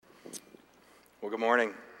Well, good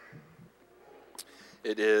morning.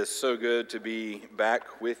 It is so good to be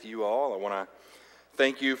back with you all. I want to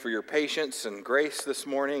thank you for your patience and grace this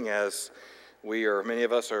morning as many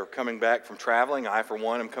of us are coming back from traveling. I, for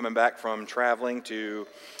one, am coming back from traveling to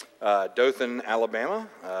Dothan, Alabama.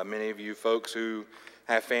 Many of you folks who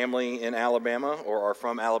have family in Alabama or are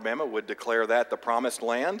from Alabama would declare that the promised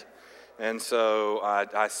land. And so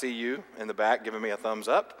I see you in the back giving me a thumbs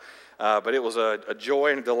up. But it was a joy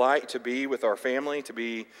and a delight to be with our family, to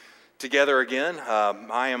be together again.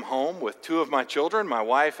 I am home with two of my children. My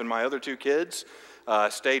wife and my other two kids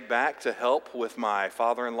stayed back to help with my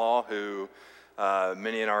father-in-law, who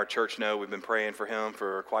many in our church know we've been praying for him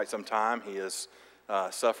for quite some time. He is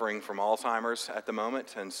suffering from Alzheimer's at the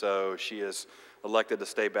moment, and so she is elected to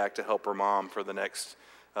stay back to help her mom for the next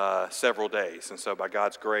several days. And so by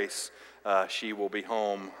God's grace, she will be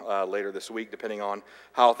home later this week, depending on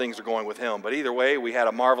how things are going with him. But either way, we had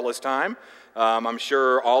a marvelous time. I'm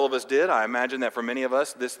sure all of us did. I imagine that for many of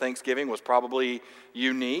us, this Thanksgiving was probably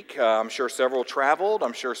unique. I'm sure several traveled.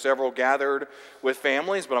 I'm sure several gathered with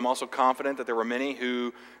families, but I'm also confident that there were many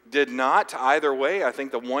who did not. Either way, I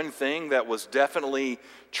think the one thing that was definitely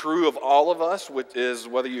true of all of us, which is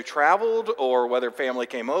whether you traveled or whether family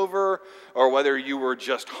came over or whether you were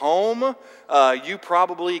just home, you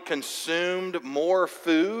probably consumed more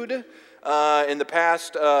food in the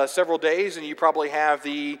past several days than you probably have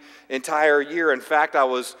the entire year. In fact, I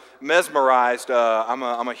was mesmerized. I'm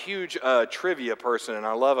a huge trivia person, and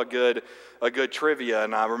I love a good trivia.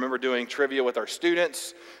 And I remember doing trivia with our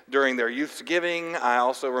students during their youth's giving. I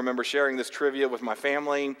also remember sharing this trivia with my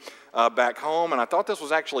family back home, and I thought this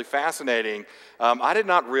was actually fascinating. I did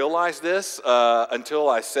not realize this until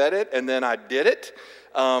I said it, and then I did it,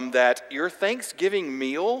 that your Thanksgiving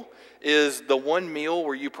meal is the one meal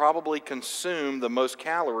where you probably consume the most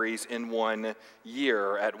calories in one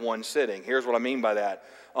year at one sitting. Here's what I mean by that.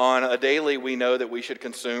 On a daily, we know that we should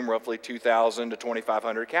consume roughly 2,000 to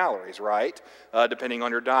 2,500 calories, right? Depending on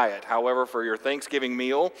your diet. However, for your Thanksgiving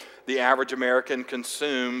meal, the average American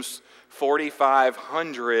consumes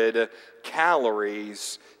 4,500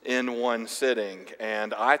 calories in one sitting.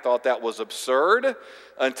 And I thought that was absurd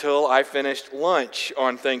until I finished lunch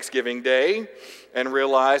on Thanksgiving Day and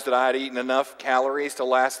realized that I had eaten enough calories to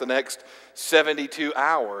last the next 72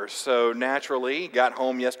 hours. So naturally, got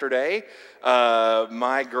home yesterday.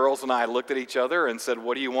 My girls and I looked at each other and said,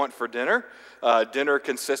 "What do you want for dinner?" Dinner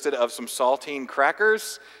consisted of some saltine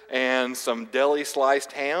crackers and some deli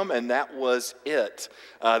sliced ham, and that was it.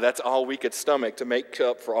 That's all we could stomach to make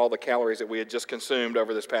up for all the calories that we had just consumed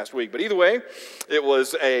over this past week. But either way, it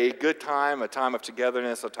was a good time, a time of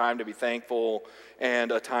togetherness, a time to be thankful,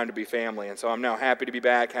 and a time to be family. And so I'm now happy to be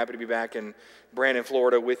back in Brandon,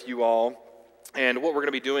 Florida with you all. And what we're going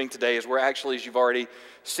to be doing today is we're actually, as you've already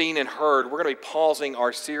seen and heard, we're going to be pausing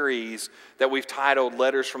our series that we've titled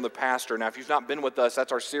Letters from the Pastor. Now, if you've not been with us,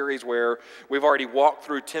 that's our series where we've already walked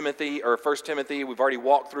through Timothy, or 1 Timothy. We've already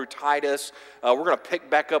walked through Titus. We're going to pick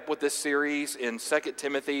back up with this series in 2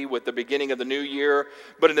 Timothy with the beginning of the new year.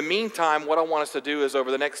 But in the meantime, what I want us to do is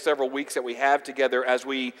over the next several weeks that we have together as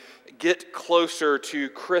we get closer to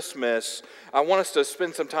Christmas, I want us to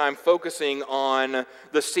spend some time focusing on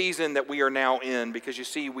the season that we are now in, because you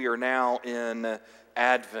see, we are now in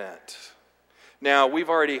Advent. Now, we've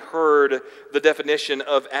already heard the definition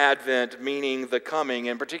of Advent, meaning the coming,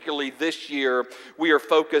 and particularly this year, we are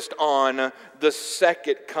focused on the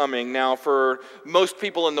second coming. Now, for most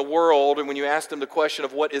people in the world, and when you ask them the question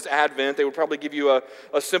of what is Advent, they would probably give you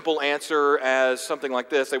a simple answer as something like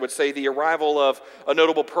this. They would say the arrival of a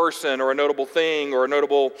notable person or a notable thing or a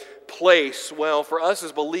notable place. Well, for us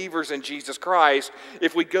as believers in Jesus Christ,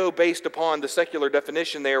 if we go based upon the secular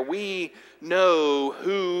definition there, we know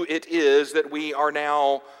who it is that we are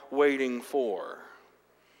now waiting for.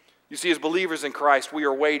 You see, as believers in Christ, we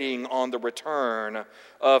are waiting on the return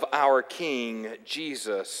of our King,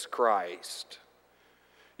 Jesus Christ.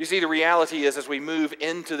 You see, the reality is as we move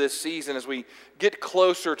into this season, as we get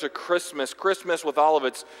closer to Christmas with all of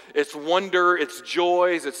its wonder, its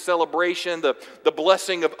joys, its celebration, the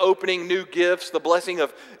blessing of opening new gifts, the blessing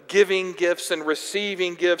of giving gifts and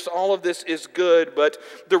receiving gifts, all of this is good, but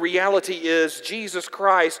the reality is Jesus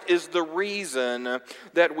Christ is the reason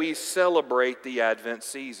that we celebrate the Advent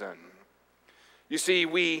season. You see,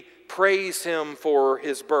 we praise Him for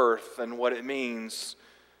His birth and what it means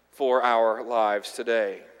for our lives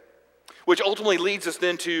today, which ultimately leads us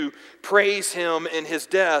then to praise Him in His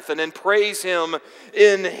death and then praise Him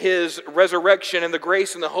in His resurrection and the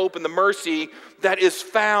grace and the hope and the mercy that is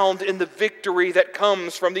found in the victory that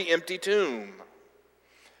comes from the empty tomb.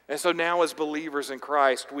 And so now as believers in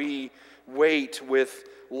Christ, we wait with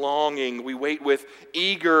longing. We wait with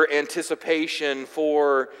eager anticipation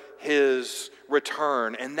for his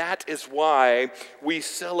return. And that is why we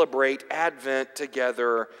celebrate Advent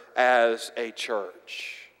together as a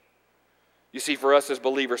church. You see, for us as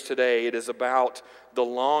believers today, it is about the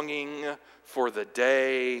longing for the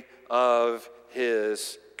day of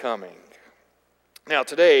his coming. Now,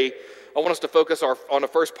 today, I want us to focus on the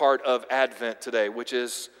first part of Advent today, which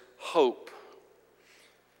is hope.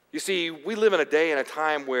 You see, we live in a day and a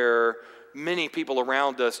time where many people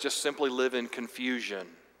around us just simply live in confusion.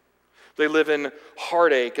 They live in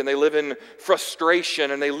heartache, and they live in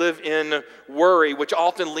frustration, and they live in worry, which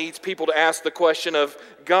often leads people to ask the question of,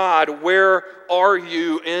 God, where are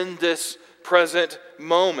you in this present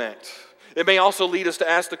moment? It may also lead us to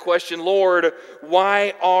ask the question, Lord,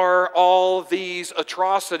 why are all these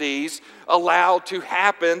atrocities allowed to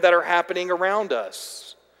happen that are happening around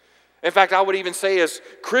us? In fact, I would even say as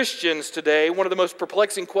Christians today, one of the most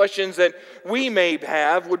perplexing questions that we may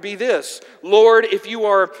have would be this: Lord, if you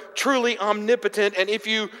are truly omnipotent and if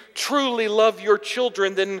you truly love your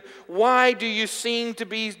children, then why do you seem to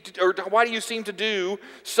do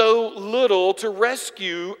so little to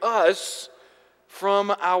rescue us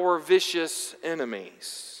from our vicious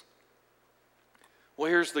enemies? Well,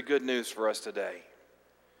 here's the good news for us today.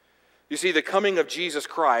 You see, the coming of Jesus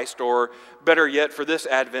Christ, or better yet for this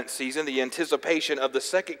Advent season, the anticipation of the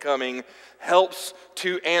second coming, helps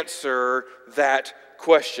to answer that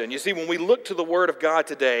question. You see, when we look to the Word of God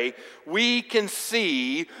today, we can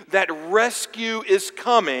see that rescue is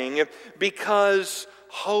coming because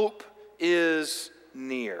hope is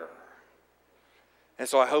near. And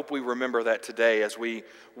so I hope we remember that today as we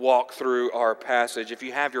walk through our passage. If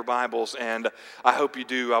you have your Bibles, and I hope you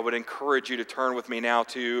do, I would encourage you to turn with me now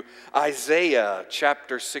to Isaiah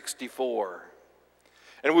chapter 64.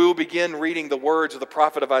 And we will begin reading the words of the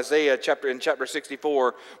prophet of Isaiah in chapter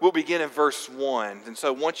 64. We'll begin in verse 1. And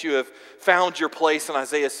so once you have found your place in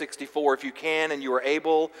Isaiah 64, if you can and you are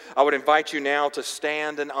able, I would invite you now to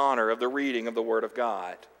stand in honor of the reading of the Word of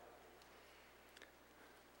God.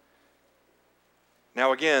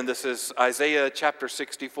 Now again, this is Isaiah chapter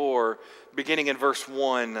 64, beginning in verse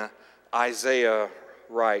 1. Isaiah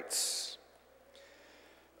writes,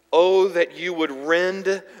 "Oh, that you would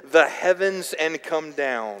rend the heavens and come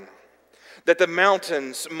down, that the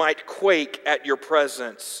mountains might quake at your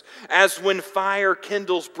presence, as when fire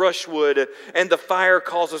kindles brushwood and the fire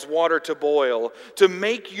causes water to boil, to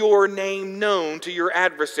make your name known to your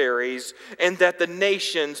adversaries, and that the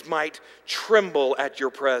nations might tremble at your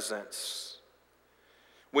presence.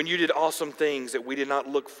 When you did awesome things that we did not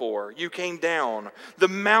look for, you came down. The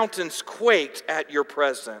mountains quaked at your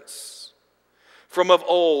presence. From of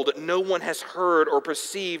old, no one has heard or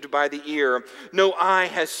perceived by the ear. No eye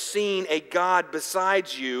has seen a God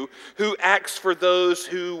besides you who acts for those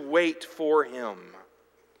who wait for him.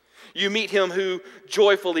 You meet him who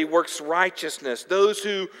joyfully works righteousness, those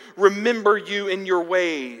who remember you in your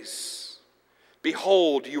ways.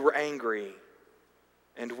 Behold, you were angry,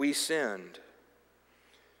 and we sinned.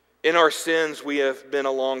 In our sins we have been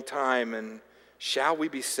a long time, and shall we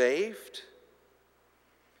be saved?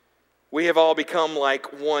 We have all become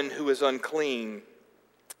like one who is unclean,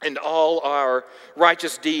 and all our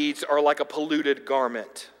righteous deeds are like a polluted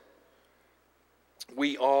garment.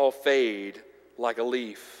 We all fade like a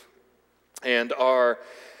leaf, and our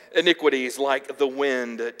iniquities like the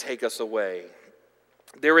wind take us away.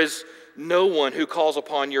 There is no one who calls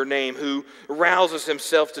upon your name, who rouses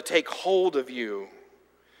himself to take hold of you.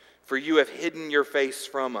 For you have hidden your face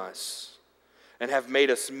from us and have made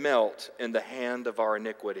us melt in the hand of our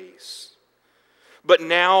iniquities. But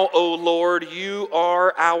now, O Lord, you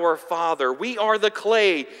are our Father. We are the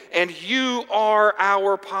clay, and you are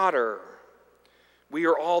our potter. We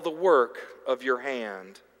are all the work of your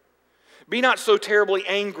hand. Be not so terribly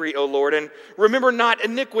angry, O Lord, and remember not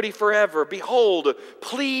iniquity forever. Behold,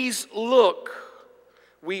 please look,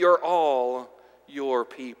 we are all your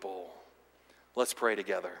people." Let's pray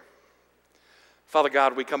together. Father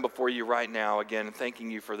God, we come before you right now again,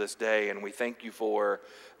 thanking you for this day, and we thank you for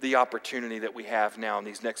the opportunity that we have now in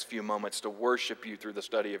these next few moments to worship you through the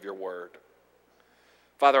study of your word.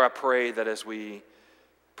 Father, I pray that as we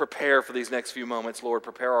prepare for these next few moments, Lord,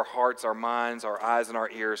 prepare our hearts, our minds, our eyes, and our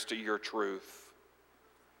ears to your truth.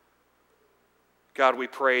 God, we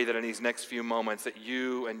pray that in these next few moments that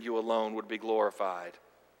you and you alone would be glorified.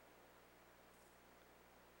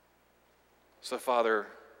 So, Father,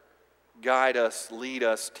 guide us, lead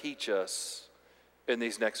us, teach us in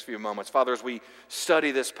these next few moments. Father, as we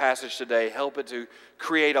study this passage today, help it to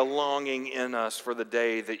create a longing in us for the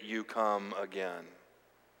day that you come again.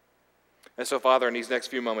 And so, Father, in these next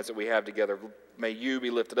few moments that we have together, may you be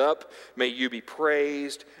lifted up, may you be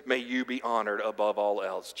praised, may you be honored above all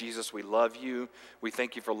else. Jesus, we love you. We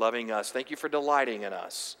thank you for loving us. Thank you for delighting in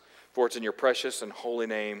us. For it's in your precious and holy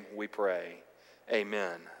name we pray.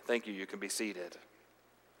 Amen. Thank you. You can be seated.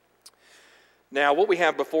 Now, what we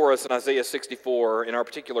have before us in Isaiah 64, in our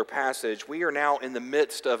particular passage, we are now in the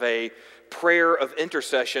midst of a prayer of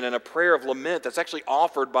intercession and a prayer of lament that's actually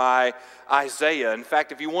offered by Isaiah. In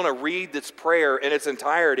fact, if you want to read this prayer in its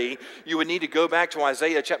entirety, you would need to go back to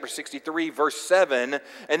Isaiah chapter 63, verse 7,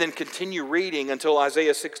 and then continue reading until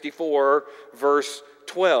Isaiah 64, verse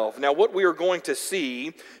 12. Now, what we are going to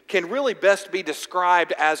see can really best be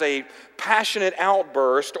described as a passionate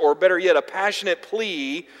outburst, or better yet, a passionate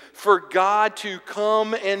plea for God to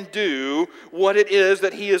come and do what it is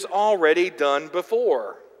that He has already done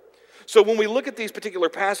before. So when we look at these particular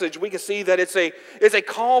passages, we can see that it's a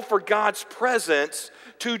call for God's presence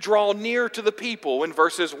to draw near to the people in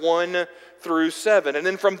verses 1 through 7. And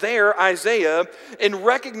then from there, Isaiah, in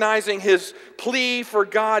recognizing his plea for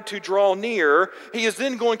God to draw near, he is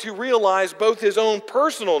then going to realize both his own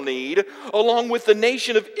personal need, along with the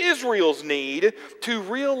nation of Israel's need, to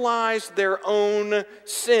realize their own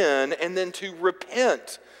sin and then to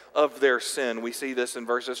repent of their sin. We see this in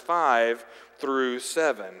verses 5 through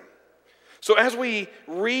 7. So as we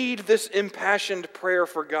read this impassioned prayer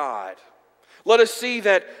for God, let us see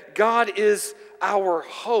that God is our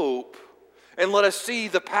hope, and let us see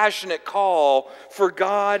the passionate call for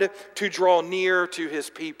God to draw near to His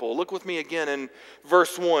people. Look with me again in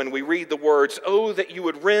verse 1. We read the words, "Oh, that you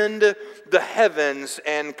would rend the heavens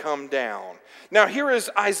and come down." Now here is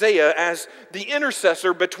Isaiah as the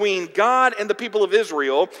intercessor between God and the people of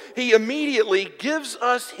Israel. He immediately gives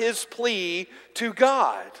us his plea to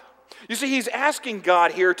God. You see, he's asking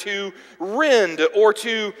God here to rend or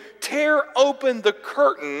to tear open the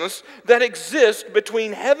curtains that exist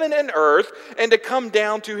between heaven and earth and to come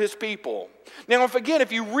down to his people. Now,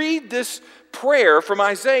 if you read this prayer from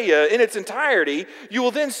Isaiah in its entirety, you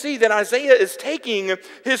will then see that Isaiah is taking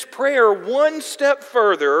his prayer one step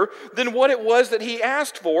further than what it was that he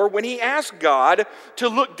asked for when he asked God to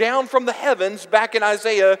look down from the heavens back in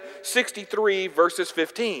Isaiah 63, verses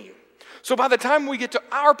 15. So by the time we get to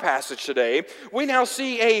our passage today, we now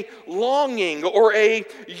see a longing or a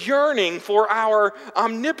yearning for our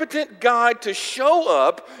omnipotent God to show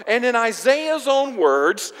up and, in Isaiah's own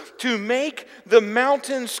words, to make the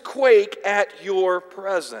mountains quake at your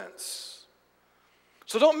presence.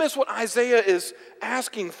 So don't miss what Isaiah is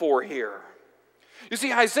asking for here. You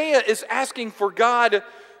see, Isaiah is asking for God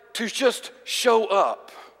to just show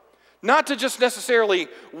up. Not to just necessarily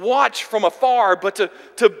watch from afar, but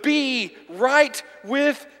to be right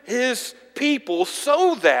with his people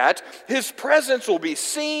so that his presence will be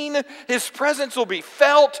seen, his presence will be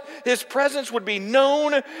felt, his presence would be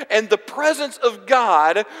known, and the presence of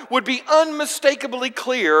God would be unmistakably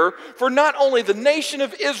clear for not only the nation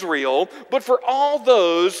of Israel, but for all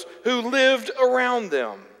those who lived around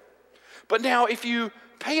them. But now, if you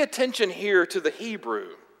pay attention here to the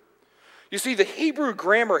Hebrew, you see, the Hebrew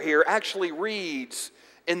grammar here actually reads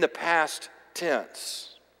in the past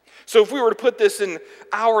tense. So if we were to put this in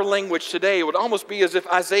our language today, it would almost be as if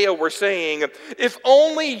Isaiah were saying, if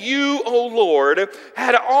only you, O Lord,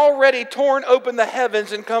 had already torn open the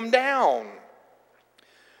heavens and come down,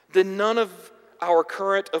 then none of our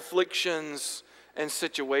current afflictions and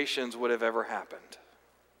situations would have ever happened.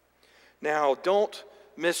 Now, don't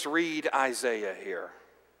misread Isaiah here.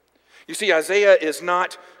 You see, Isaiah is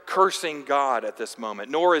not cursing God at this moment,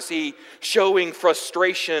 nor is he showing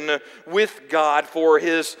frustration with God for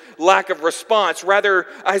his lack of response. Rather,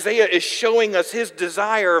 Isaiah is showing us his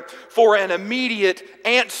desire for an immediate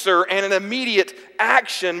answer and an immediate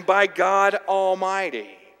action by God Almighty.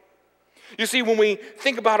 You see, when we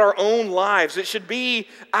think about our own lives, it should be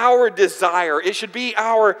our desire, it should be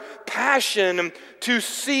our passion to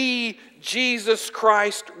see Jesus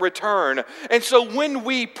Christ return. And so when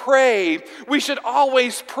we pray, we should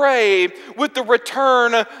always pray with the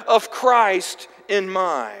return of Christ in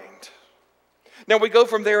mind. Now we go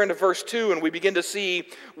from there into verse 2 and we begin to see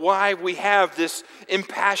why we have this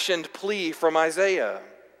impassioned plea from Isaiah.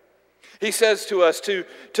 He says to us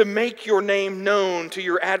to make your name known to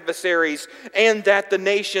your adversaries and that the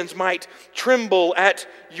nations might tremble at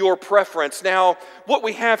your preference. Now, what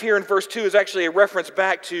we have here in verse 2 is actually a reference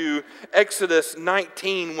back to Exodus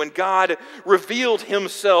 19 when God revealed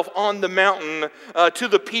himself on the mountain to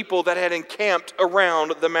the people that had encamped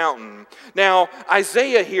around the mountain. Now,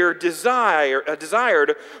 Isaiah here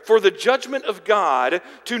desired for the judgment of God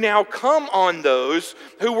to now come on those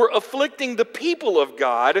who were afflicting the people of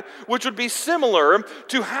God, which would be similar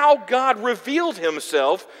to how God revealed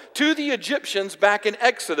himself to the Egyptians back in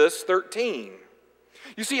Exodus 13.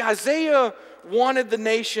 You see, Isaiah wanted the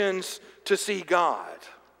nations to see God.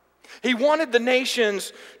 He wanted the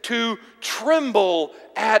nations to tremble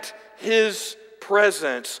at his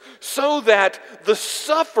presence so that the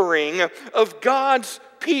suffering of God's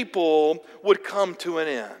people would come to an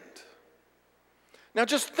end. Now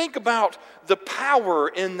just think about the power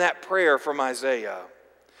in that prayer from Isaiah.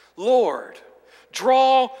 Lord,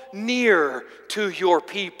 draw near to your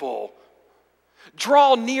people.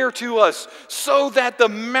 Draw near to us so that the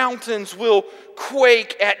mountains will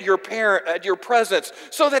quake at your presence,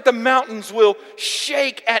 so that the mountains will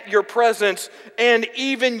shake at your presence, and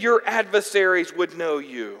even your adversaries would know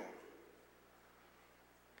you.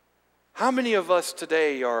 How many of us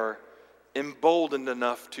today are emboldened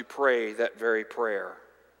enough to pray that very prayer?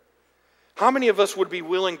 How many of us would be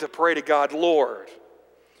willing to pray to God, Lord,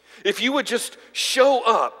 if you would just show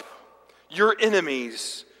up, your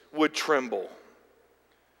enemies would tremble.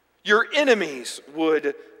 Your enemies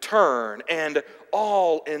would turn, and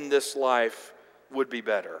all in this life would be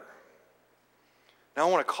better. Now,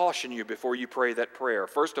 I want to caution you before you pray that prayer.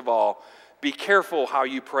 First of all, be careful how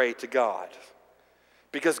you pray to God,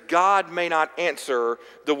 because God may not answer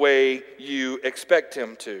the way you expect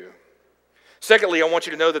him to. Secondly, I want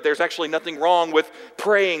you to know that there's actually nothing wrong with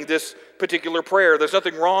praying this particular prayer. There's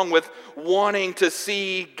nothing wrong with wanting to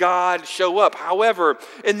see God show up. However,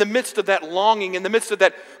 in the midst of that longing, in the midst of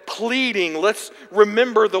that pleading, let's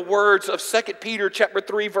remember the words of 2 Peter chapter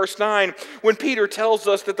 3, verse 9, when Peter tells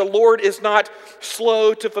us that the Lord is not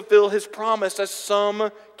slow to fulfill his promise, as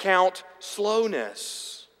some count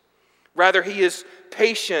slowness. Rather, he is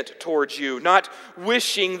patient towards you, not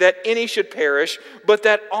wishing that any should perish, but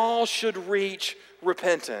that all should reach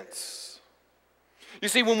repentance. You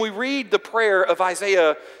see, when we read the prayer of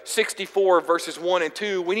Isaiah 64, verses 1 and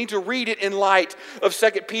 2, we need to read it in light of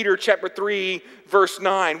 2 Peter chapter 3, verse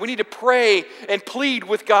 9. We need to pray and plead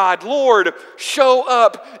with God, Lord, show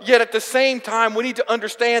up, yet at the same time, we need to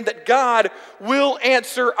understand that God will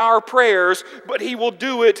answer our prayers, but he will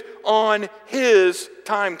do it on his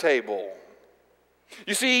timetable.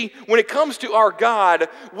 You see, when it comes to our God,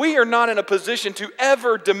 we are not in a position to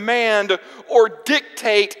ever demand or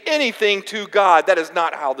dictate anything to God. That is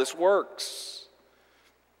not how this works.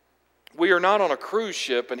 We are not on a cruise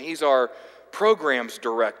ship and he's our programs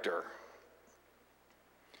director.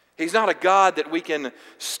 He's not a God that we can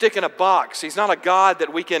stick in a box. He's not a God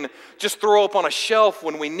that we can just throw up on a shelf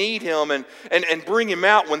when we need him and bring him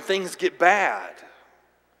out when things get bad.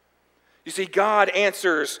 You see, God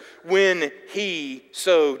answers when he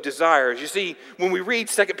so desires. You see, when we read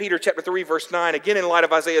 2 Peter chapter 3, verse 9, again in light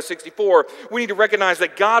of Isaiah 64, we need to recognize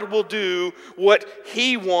that God will do what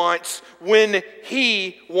he wants when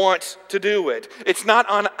he wants to do it. It's not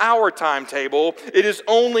on our timetable. It is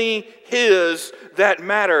only his that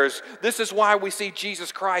matters. This is why we see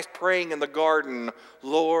Jesus Christ praying in the garden,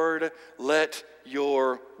 Lord, let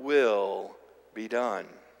your will be done.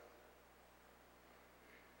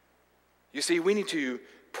 You see, we need to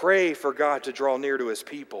pray for God to draw near to his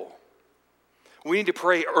people. We need to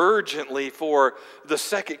pray urgently for the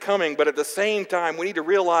second coming, but at the same time, we need to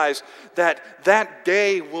realize that that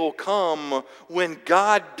day will come when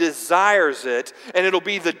God desires it, and it'll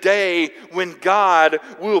be the day when God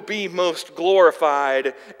will be most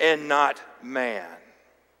glorified and not man.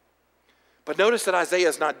 But notice that Isaiah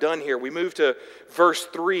is not done here. We move to verse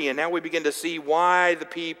 3, and now we begin to see why the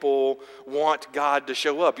people want God to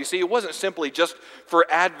show up. You see, it wasn't simply just for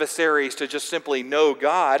adversaries to just simply know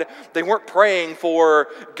God. They weren't praying for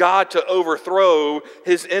God to overthrow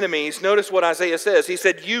his enemies. Notice what Isaiah says. He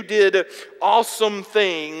said, "You did awesome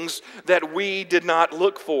things that we did not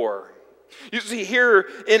look for." You see, here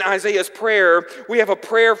in Isaiah's prayer, we have a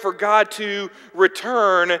prayer for God to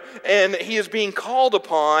return, and he is being called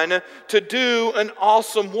upon to do an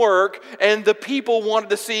awesome work, and the people wanted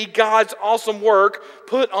to see God's awesome work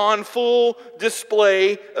put on full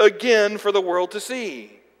display again for the world to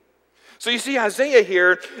see. So you see, Isaiah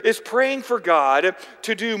here is praying for God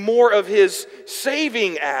to do more of his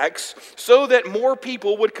saving acts so that more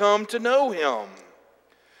people would come to know him.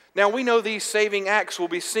 Now we know these saving acts will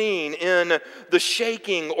be seen in the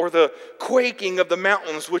shaking or the quaking of the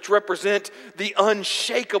mountains, which represent the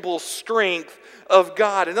unshakable strength of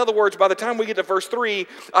God. In other words, by the time we get to verse 3,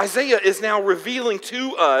 Isaiah is now revealing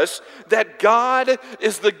to us that God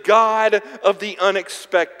is the God of the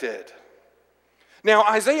unexpected. Now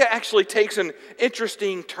Isaiah actually takes an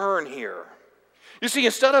interesting turn here. You see,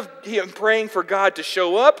 instead of him praying for God to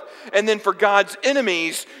show up and then for God's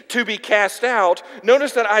enemies to be cast out,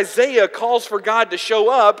 notice that Isaiah calls for God to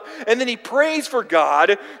show up and then he prays for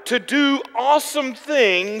God to do awesome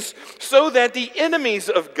things so that the enemies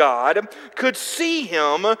of God could see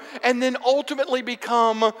him and then ultimately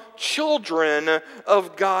become children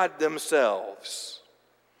of God themselves.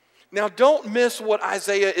 Now, don't miss what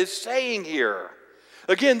Isaiah is saying here.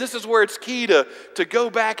 Again, this is where it's key to go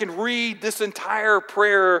back and read this entire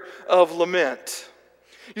prayer of lament.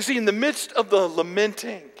 You see, in the midst of the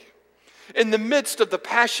lamenting, in the midst of the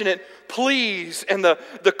passionate pleas and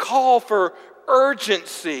the call for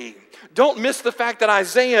urgency, don't miss the fact that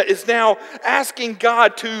Isaiah is now asking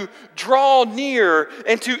God to draw near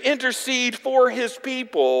and to intercede for his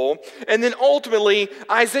people. And then ultimately,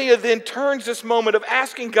 Isaiah then turns this moment of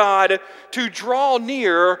asking God to draw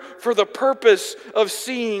near for the purpose of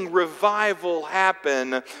seeing revival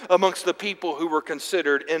happen amongst the people who were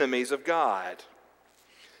considered enemies of God.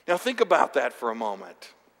 Now think about that for a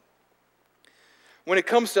moment. When it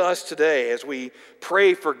comes to us today, as we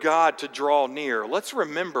pray for God to draw near, let's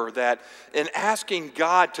remember that in asking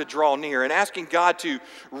God to draw near, and asking God to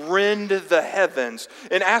rend the heavens,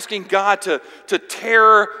 and asking God to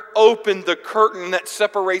tear open the curtain that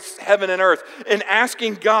separates heaven and earth, and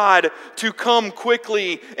asking God to come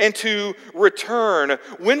quickly and to return.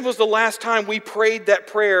 When was the last time we prayed that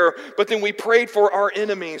prayer, but then we prayed for our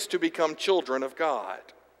enemies to become children of God?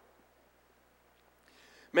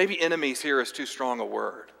 Maybe enemies here is too strong a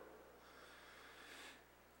word.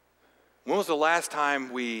 When was the last time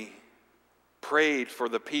we prayed for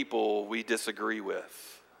the people we disagree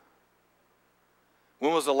with?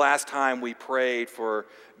 When was the last time we prayed for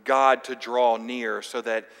God to draw near so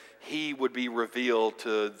that He would be revealed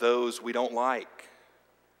to those we don't like,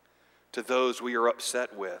 to those we are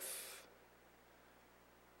upset with,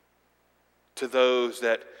 to those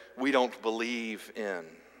that we don't believe in?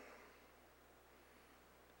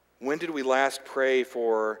 When did we last pray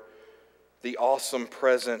for the awesome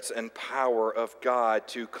presence and power of God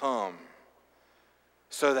to come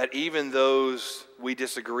so that even those we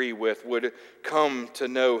disagree with would come to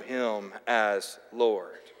know Him as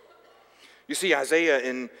Lord? You see, Isaiah,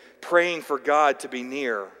 in praying for God to be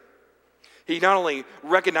near, he not only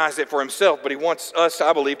recognized it for himself, but he wants us,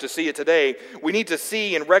 I believe, to see it today. We need to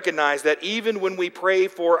see and recognize that even when we pray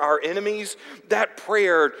for our enemies, that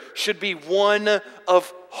prayer should be one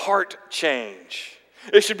of heart change.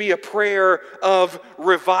 It should be a prayer of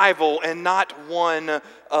revival and not one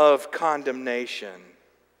of condemnation.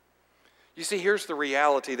 You see, here's the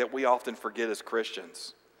reality that we often forget as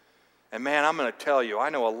Christians. And man, I'm going to tell you, I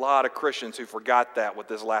know a lot of Christians who forgot that with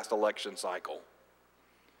this last election cycle.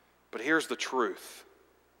 But here's the truth.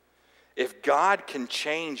 If God can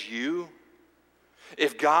change you,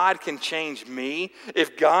 if God can change me,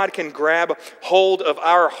 if God can grab hold of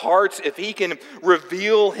our hearts, if He can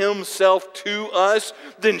reveal Himself to us,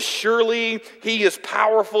 then surely He is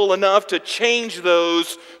powerful enough to change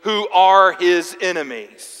those who are His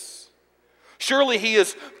enemies. Surely He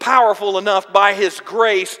is powerful enough by His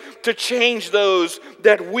grace to change those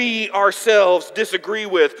that we ourselves disagree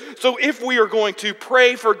with. So if we are going to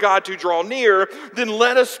pray for God to draw near, then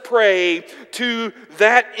let us pray to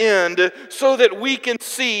that end so that we can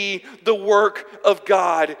see the work of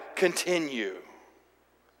God continue.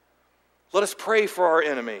 Let us pray for our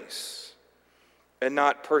enemies and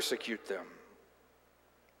not persecute them.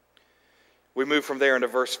 We move from there into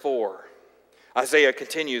verse 4. Isaiah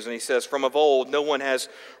continues and he says, "From of old no one has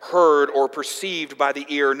heard or perceived by the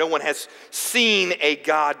ear, no one has seen a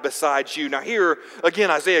God besides you." Now here, again,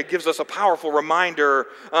 Isaiah gives us a powerful reminder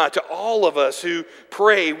to all of us who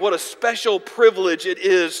pray what a special privilege it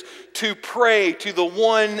is to pray to the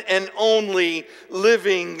one and only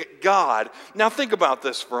living God. Now think about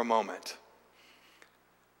this for a moment.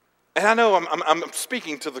 And I know I'm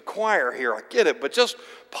speaking to the choir here, I get it, but just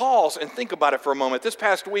pause and think about it for a moment. This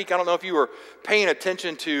past week, I don't know if you were paying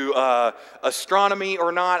attention to astronomy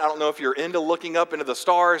or not. I don't know if you're into looking up into the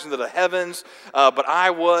stars, into the heavens, but I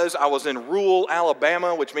was. I was in rural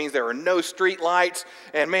Alabama, which means there are no street lights,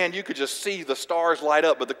 and man, you could just see the stars light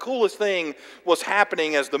up. But the coolest thing was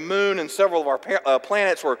happening as the moon and several of our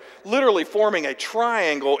planets were literally forming a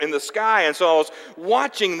triangle in the sky. And so I was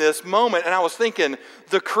watching this moment, and I was thinking,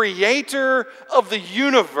 the creator of the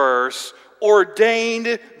universe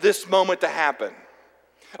ordained this moment to happen.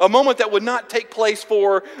 A moment that would not take place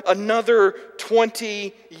for another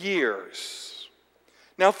 20 years.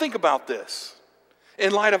 Now think about this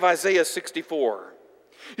in light of Isaiah 64.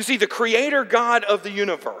 You see, the creator God of the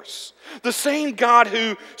universe, the same God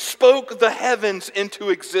who spoke the heavens into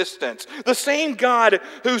existence, the same God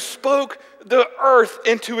who spoke the earth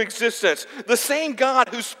into existence, the same God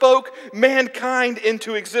who spoke mankind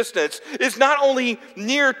into existence, is not only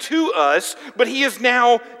near to us, but he is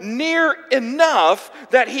now near enough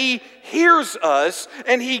that he hears us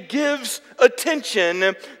and he gives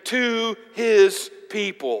attention to his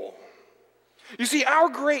people. You see, our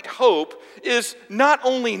great hope is not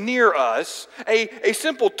only near us, a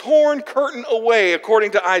simple torn curtain away,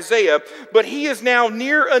 according to Isaiah, but he is now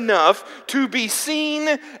near enough to be seen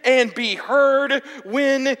and be heard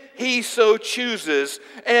when he so chooses.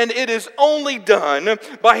 And it is only done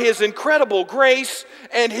by his incredible grace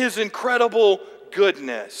and his incredible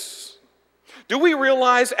goodness. Do we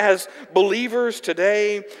realize as believers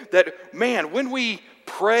today that, man, when we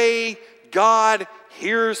pray, God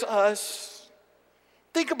hears us?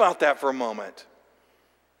 Think about that for a moment.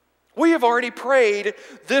 We have already prayed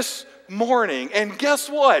this morning, and guess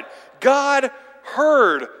what? God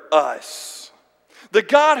heard us. The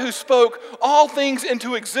God who spoke all things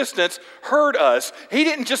into existence heard us. He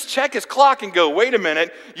didn't just check his clock and go, wait a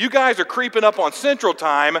minute, you guys are creeping up on Central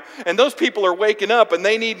Time, and those people are waking up, and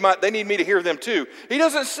they need me to hear them too. He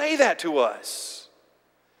doesn't say that to us.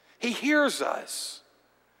 He hears us.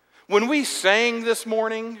 When we sang this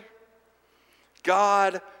morning,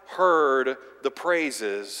 God heard the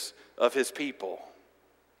praises of his people.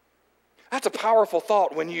 That's a powerful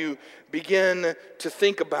thought when you begin to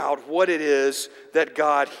think about what it is that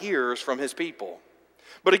God hears from his people.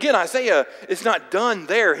 But again, Isaiah is not done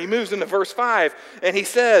there. He moves into verse 5, and he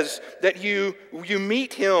says that you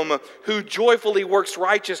meet him who joyfully works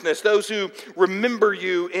righteousness, those who remember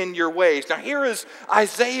you in your ways. Now here is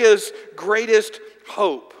Isaiah's greatest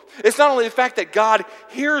hope. It's not only the fact that God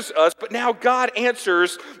hears us, but now God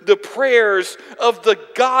answers the prayers of the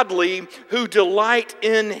godly who delight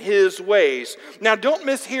in his ways. Now don't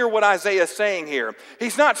mishear what Isaiah is saying here.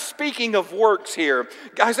 He's not speaking of works here.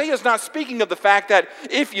 Isaiah is not speaking of the fact that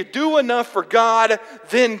if you do enough for God,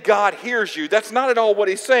 then God hears you. That's not at all what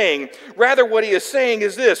he's saying. Rather, what he is saying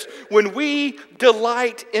is this: when we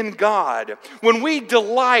delight in God, when we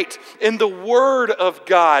delight in the Word of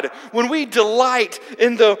God, when we delight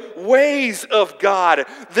in the ways of God,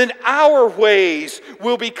 then our ways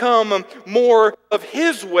will become more of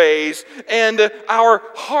his ways, and our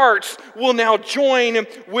hearts will now join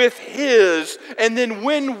with his. And then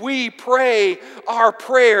when we pray, our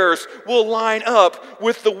prayers will line up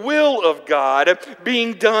with the will of God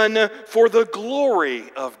being done for the glory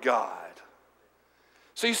of God.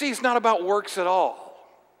 So you see, it's not about works at all.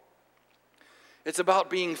 It's about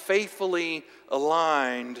being faithfully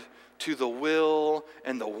aligned to the will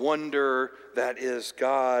and the wonder that is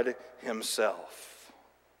God himself.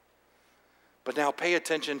 But now pay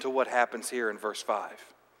attention to what happens here in verse 5.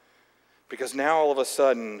 Because now all of a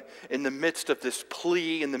sudden, in the midst of this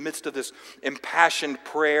plea, in the midst of this impassioned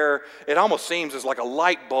prayer, it almost seems as like a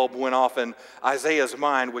light bulb went off in Isaiah's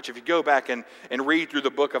mind, which if you go back and read through the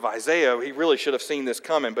book of Isaiah, he really should have seen this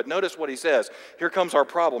coming. But notice what he says. Here comes our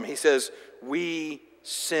problem. He says, we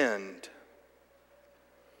sinned.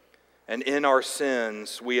 And in our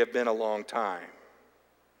sins, we have been a long time.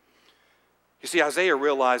 You see, Isaiah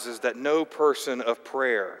realizes that no person of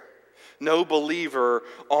prayer, no believer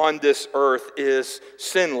on this earth is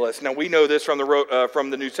sinless. Now, we know this from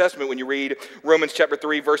the New Testament when you read Romans chapter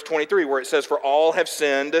 3, verse 23, where it says, for all have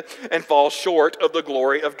sinned and fall short of the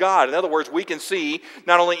glory of God. In other words, we can see,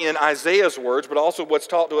 not only in Isaiah's words, but also what's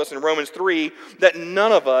taught to us in Romans 3, that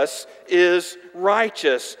none of us is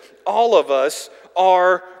righteous. All of us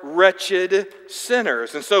are wretched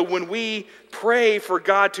sinners. And so when we pray for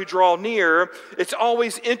God to draw near, it's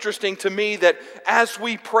always interesting to me that as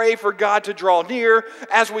we pray for God to draw near,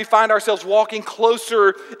 as we find ourselves walking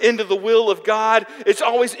closer into the will of God, it's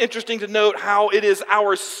always interesting to note how it is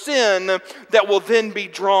our sin that will then be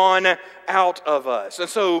drawn out of us. And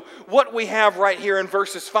so what we have right here in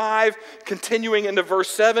verses 5, continuing into verse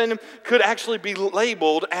 7, could actually be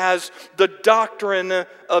labeled as the doctrine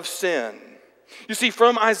of sin. You see,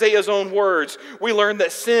 from Isaiah's own words, we learn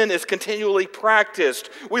that sin is continually practiced.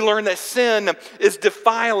 We learn that sin is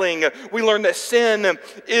defiling. We learn that sin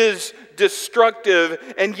is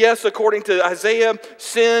destructive. And yes, according to Isaiah,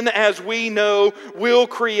 sin, as we know, will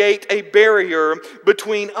create a barrier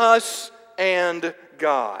between us and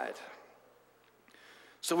God.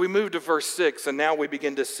 So we move to verse 6, and now we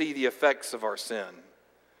begin to see the effects of our sin.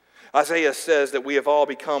 Isaiah says that we have all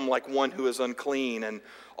become like one who is unclean, and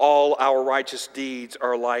all our righteous deeds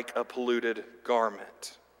are like a polluted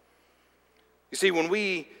garment. You see, when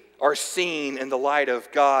we are seen in the light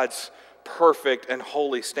of God's perfect and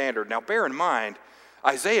holy standard, now bear in mind,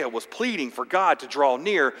 Isaiah was pleading for God to draw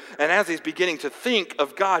near, and as he's beginning to think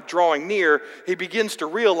of God drawing near, he begins to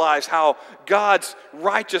realize how God's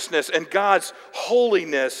righteousness and God's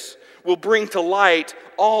holiness will bring to light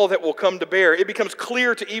all that will come to bear. It becomes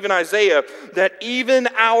clear to even Isaiah that even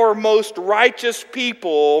our most righteous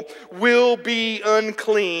people will be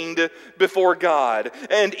uncleaned before God.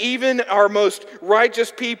 And even our most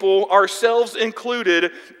righteous people, ourselves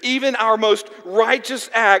included, even our most righteous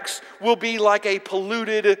acts will be like a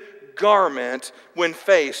polluted garment when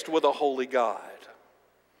faced with a holy God.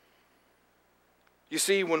 You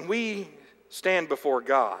see, when we stand before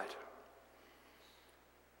God,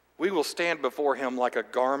 we will stand before Him like a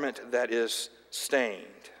garment that is stained.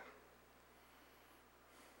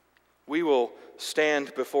 We will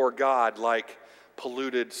stand before God like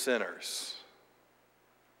polluted sinners.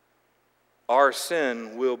 Our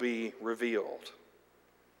sin will be revealed.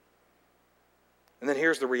 And then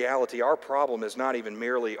here's the reality. Our problem is not even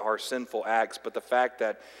merely our sinful acts, but the fact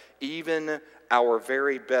that even our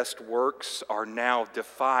very best works are now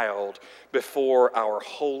defiled before our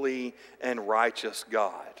holy and righteous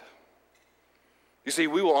God. You see,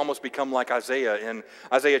 we will almost become like Isaiah in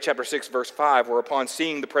Isaiah chapter 6, verse 5, where upon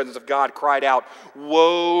seeing the presence of God cried out,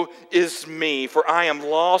 "Woe is me, for I am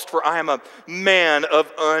lost, for I am a man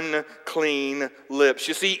of unclean lips."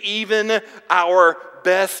 You see, even our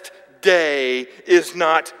best day is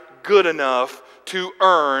not good enough to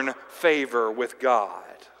earn favor with God.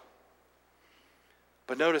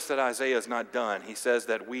 But notice that Isaiah is not done. He says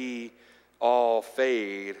that we all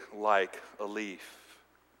fade like a leaf.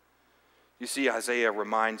 You see, Isaiah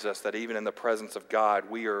reminds us that even in the presence of God,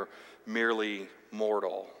 we are merely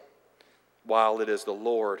mortal, while it is the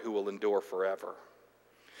Lord who will endure forever.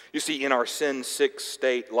 You see, in our sin-sick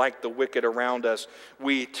state, like the wicked around us,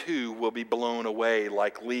 we too will be blown away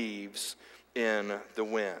like leaves in the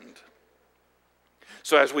wind.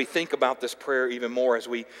 So as we think about this prayer even more, as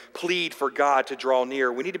we plead for God to draw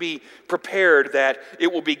near, we need to be prepared that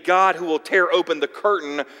it will be God who will tear open the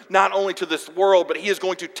curtain, not only to this world, but He is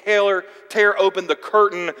going to tear open the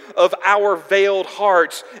curtain of our veiled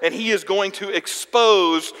hearts, and He is going to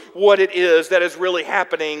expose what it is that is really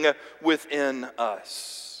happening within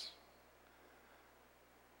us.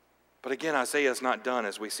 But again, Isaiah is not done,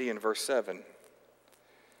 as we see in verse 7.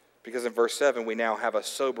 Because in verse 7, we now have a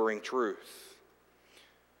sobering truth.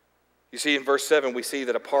 You see, in verse 7, we see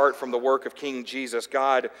that apart from the work of King Jesus,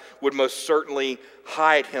 God would most certainly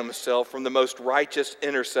hide Himself from the most righteous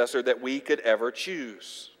intercessor that we could ever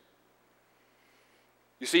choose.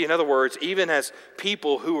 You see, in other words, even as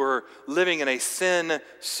people who are living in a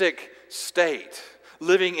sin-sick state,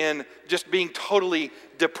 living in just being totally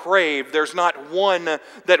depraved, there's not one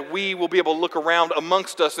that we will be able to look around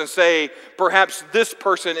amongst us and say, perhaps this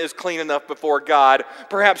person is clean enough before God.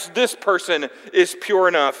 Perhaps this person is pure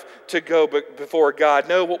enough to go before God.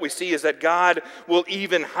 No, what we see is that God will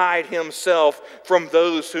even hide Himself from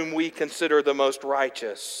those whom we consider the most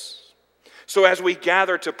righteous. So as we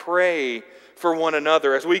gather to pray for one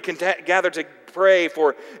another, as we gather to pray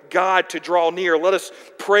for God to draw near, let us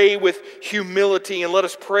pray with humility and let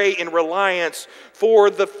us pray in reliance for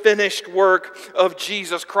the finished work of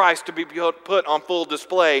Jesus Christ to be put on full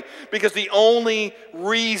display. Because the only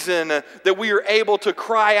reason that we are able to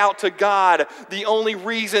cry out to God, the only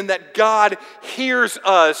reason that God hears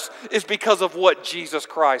us is because of what Jesus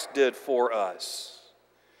Christ did for us.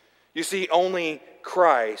 You see, only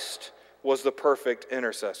Christ was the perfect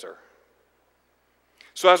intercessor.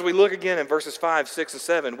 So as we look again in verses 5, 6, and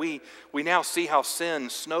 7, we now see how sin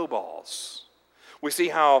snowballs. We see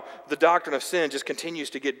how the doctrine of sin just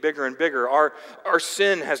continues to get bigger and bigger. Our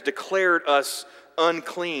sin has declared us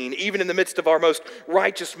unclean. Even in the midst of our most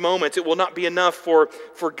righteous moments, it will not be enough for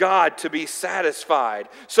God to be satisfied.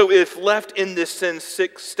 So if left in this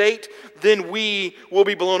sin-sick state, then we will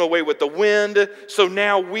be blown away with the wind. So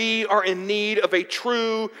now we are in need of a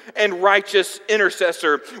true and righteous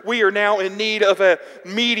intercessor. We are now in need of a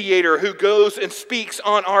mediator who goes and speaks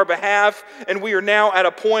on our behalf. And we are now at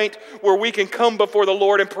a point where we can come before the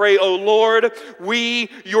Lord and pray, "Oh Lord,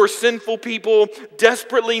 we, your sinful people,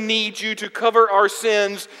 desperately need you to cover our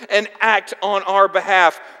sins and act on our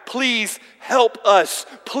behalf. Please help us.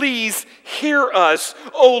 Please hear us.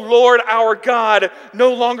 Oh Lord our God,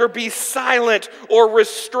 no longer be silent or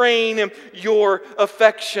restrain your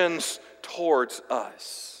affections towards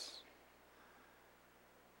us."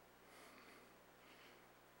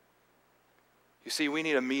 You see, we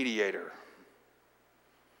need a mediator.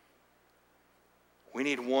 We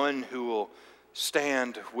need one who will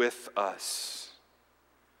stand with us.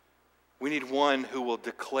 We need one who will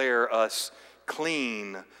declare us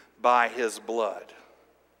clean by his blood.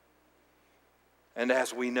 And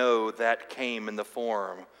as we know, that came in the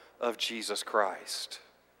form of Jesus Christ.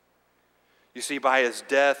 You see, by his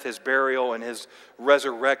death, his burial, and his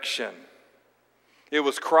resurrection, it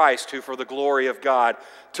was Christ who, for the glory of God,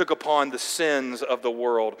 took upon the sins of the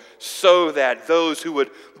world so that those who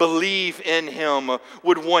would believe in him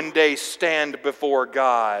would one day stand before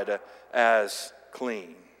God as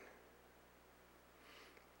clean.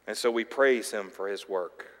 And so we praise him for his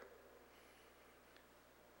work.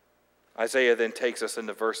 Isaiah then takes us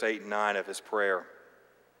into verse 8 and 9 of his prayer.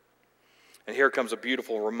 And here comes a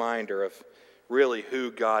beautiful reminder of really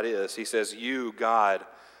who God is. He says, "You, God,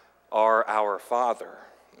 are our Father.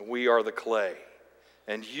 We are the clay,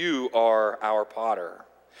 and you are our potter.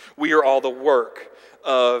 We are all the work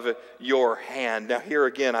of your hand." Now here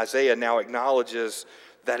again, Isaiah now acknowledges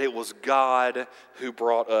that it was God who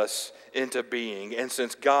brought us into being. And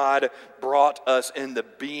since God brought us into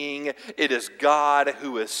being, it is God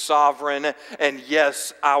who is sovereign. And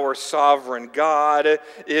yes, our sovereign God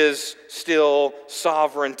is still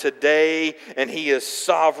sovereign today, and he is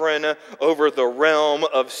sovereign over the realm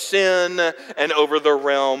of sin and over the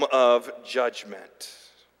realm of judgment.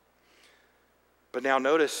 But now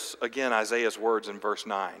notice again Isaiah's words in verse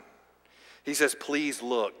 9. He says, "Please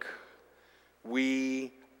look.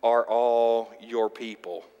 We are all your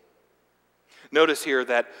people." Notice here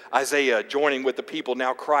that Isaiah, joining with the people,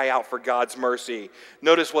 now cry out for God's mercy.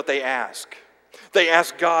 Notice what they ask. They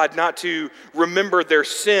ask God not to remember their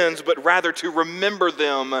sins, but rather to remember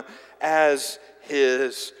them as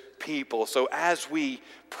his people. So as we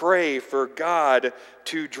pray for God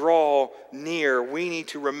to draw near, we need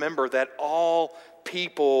to remember that all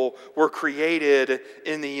people were created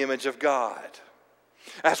in the image of God.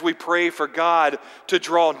 As we pray for God to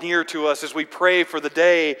draw near to us, as we pray for the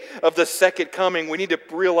day of the second coming, we need to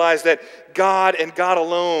realize that God and God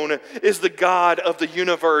alone is the God of the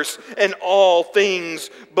universe, and all things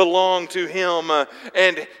belong to him,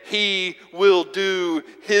 and he will do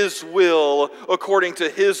his will according to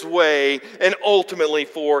his way and ultimately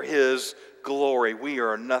for his glory. We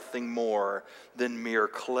are nothing more than mere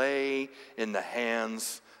clay in the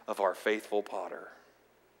hands of our faithful potter.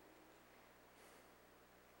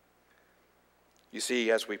 You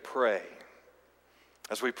see, as we pray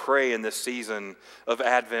in this season of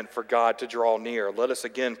Advent for God to draw near, let us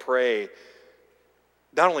again pray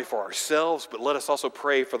not only for ourselves, but let us also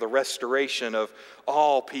pray for the restoration of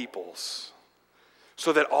all peoples,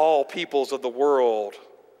 so that all peoples of the world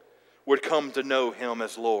would come to know him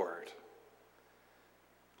as Lord.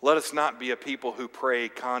 Let us not be a people who pray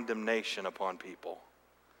condemnation upon people,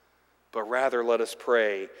 but rather let us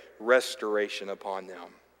pray restoration upon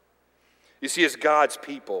them. You see, as God's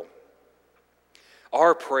people,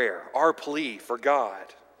 our prayer, our plea for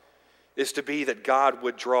God is to be that God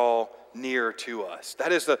would draw near to us.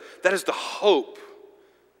 That is the hope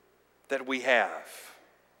that we have.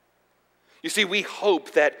 You see, we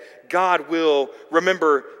hope that God will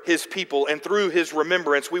remember his people, and through his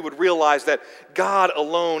remembrance, we would realize that God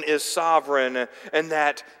alone is sovereign, and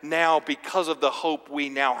that now, because of the hope we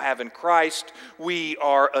now have in Christ, we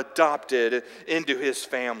are adopted into his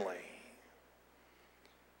family.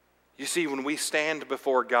 You see, when we stand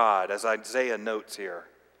before God, as Isaiah notes here,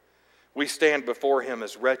 we stand before him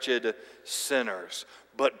as wretched sinners.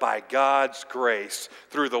 But by God's grace,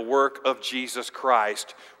 through the work of Jesus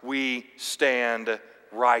Christ, we stand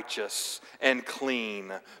righteous and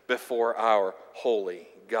clean before our holy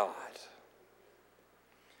God.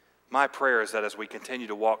 My prayer is that as we continue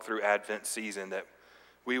to walk through Advent season, that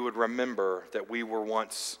we would remember that we were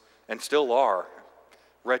once, and still are,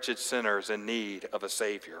 wretched sinners in need of a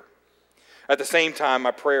Savior. At the same time,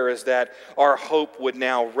 my prayer is that our hope would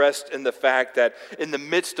now rest in the fact that in the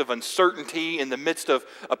midst of uncertainty, in the midst of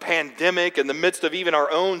a pandemic, in the midst of even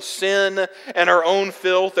our own sin and our own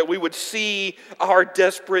filth, that we would see our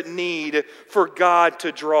desperate need for God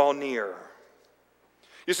to draw near.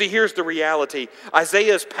 You see, here's the reality.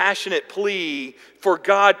 Isaiah's passionate plea for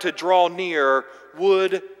God to draw near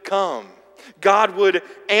would come. God would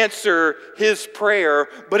answer his prayer,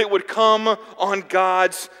 but it would come on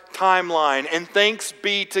God's timeline. And thanks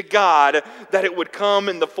be to God that it would come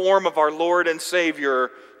in the form of our Lord and Savior,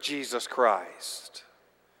 Jesus Christ.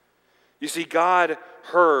 You see, God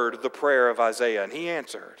heard the prayer of Isaiah and he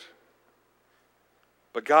answered.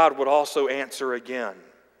 But God would also answer again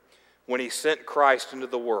when he sent Christ into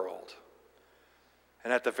the world.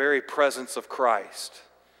 And at the very presence of Christ,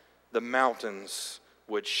 the mountains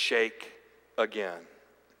would shake again.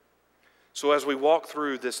 So as we walk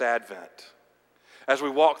through this Advent, as we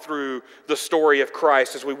walk through the story of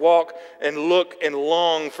Christ, as we walk and look and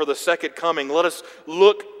long for the second coming, let us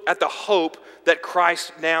look at the hope that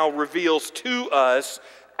Christ now reveals to us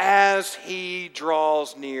as he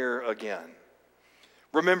draws near again.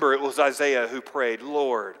 Remember, it was Isaiah who prayed,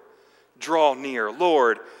 Lord, draw near.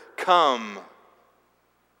 Lord, come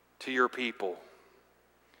to your people.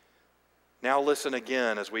 Now listen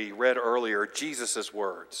again, as we read earlier, Jesus'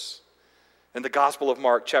 words. In the Gospel of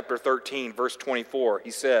Mark, chapter 13, verse 24,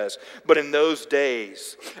 he says, "But in those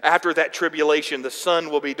days, after that tribulation, the sun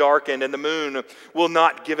will be darkened, and the moon will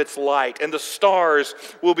not give its light, and the stars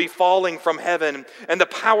will be falling from heaven, and the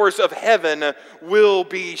powers of heaven will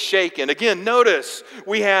be shaken." Again, notice,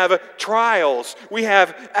 we have trials, we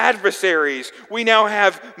have adversaries, we now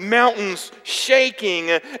have mountains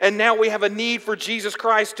shaking, and now we have a need for Jesus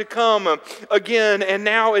Christ to come again, and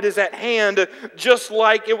now it is at hand, just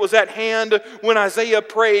like it was at hand when Isaiah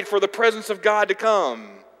prayed for the presence of God to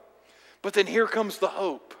come. But then here comes the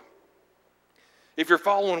hope. If you're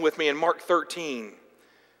following with me in Mark 13,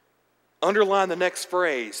 underline the next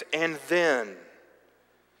phrase, and then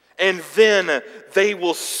they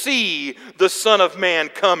will see the Son of Man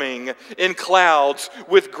coming in clouds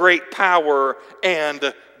with great power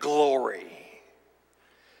and glory.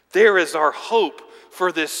 There is our hope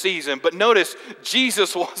for this season. But notice,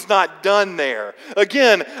 Jesus was not done there.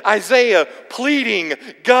 Again, Isaiah pleading,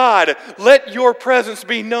 God, let your presence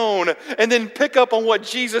be known. And then pick up on what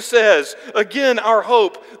Jesus says. Again, our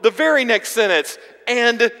hope. The very next sentence,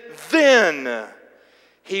 and then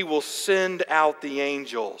he will send out the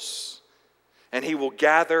angels, and he will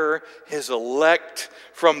gather his elect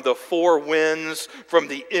from the four winds, from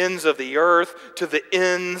the ends of the earth to the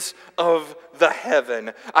ends of the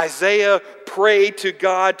heaven. Isaiah prayed to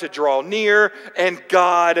God to draw near, and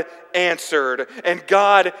God answered. And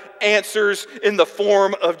God answers in the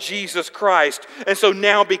form of Jesus Christ. And so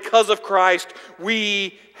now, because of Christ,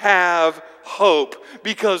 we have hope,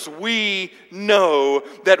 because we know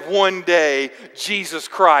that one day Jesus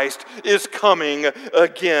Christ is coming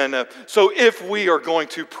again. So if we are going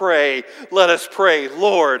to pray, let us pray,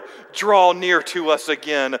 Lord, draw near to us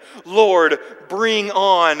again. Lord, bring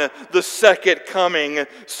on the second coming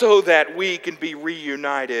so that we can be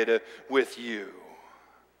reunited with you.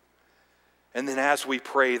 And then as we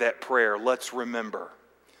pray that prayer, let's remember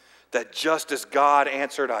that just as God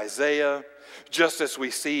answered Isaiah, just as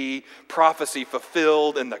we see prophecy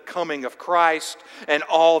fulfilled in the coming of Christ and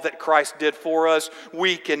all that Christ did for us,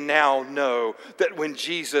 we can now know that when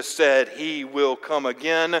Jesus said he will come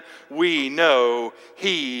again, we know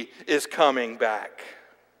he is coming back.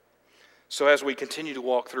 So as we continue to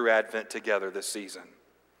walk through Advent together this season,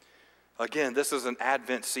 again, this is an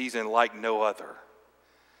Advent season like no other.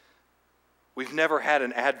 We've never had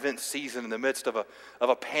an Advent season in the midst of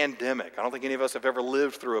a pandemic. I don't think any of us have ever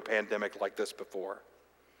lived through a pandemic like this before.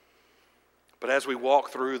 But as we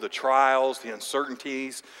walk through the trials, the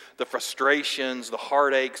uncertainties, the frustrations, the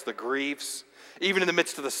heartaches, the griefs, even in the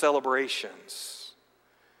midst of the celebrations,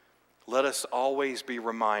 let us always be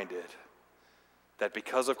reminded that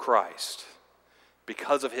because of Christ,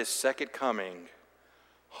 because of his second coming,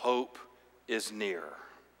 hope is near.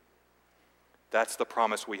 That's the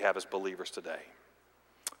promise we have as believers today.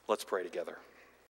 Let's pray together.